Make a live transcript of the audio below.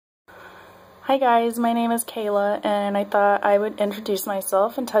Hi guys, my name is Kayla and I thought I would introduce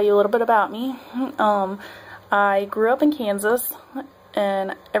myself and tell you a little bit about me. I grew up in Kansas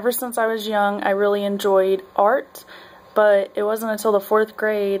and ever since I was young I really enjoyed art, but it wasn't until the 4th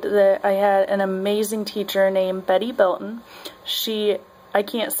grade that I had an amazing teacher named Betty Belton. I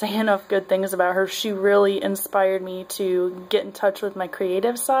can't say enough good things about her. She really inspired me to get in touch with my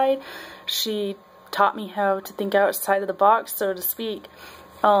creative side. She taught me how to think outside of the box, so to speak.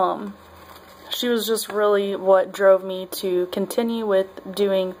 She was just really what drove me to continue with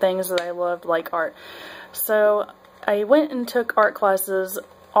doing things that I loved, like art. So I went and took art classes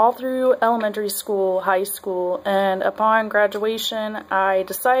all through elementary school, high school, and upon graduation I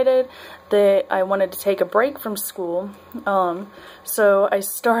decided that I wanted to take a break from school. So I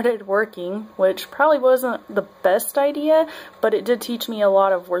started working, which probably wasn't the best idea, but it did teach me a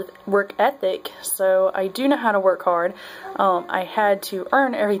lot of work ethic, so I do know how to work hard. I had to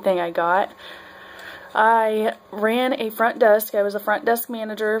earn everything I got. I ran a front desk. I was a front desk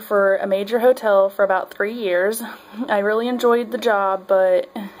manager for a major hotel for about 3 years. I really enjoyed the job, but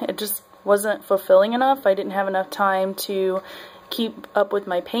it just wasn't fulfilling enough. I didn't have enough time to keep up with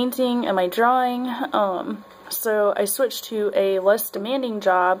my painting and my drawing. So I switched to a less demanding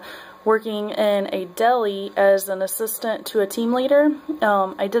job, working in a deli as an assistant to a team leader.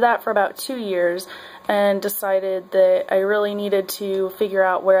 I did that for about 2 years and decided that I really needed to figure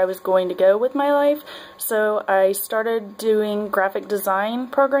out where I was going to go with my life. So I started doing graphic design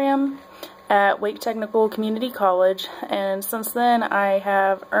program at Wake Technical Community College, and since then I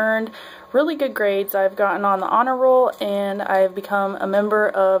have earned really good grades. I've gotten on the honor roll and I've become a member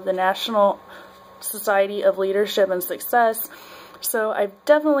of the National Society of Leadership and Success. So I've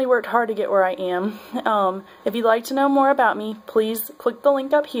definitely worked hard to get where I am. If you'd like to know more about me, please click the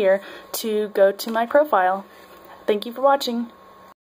link up here to go to my profile. Thank you for watching.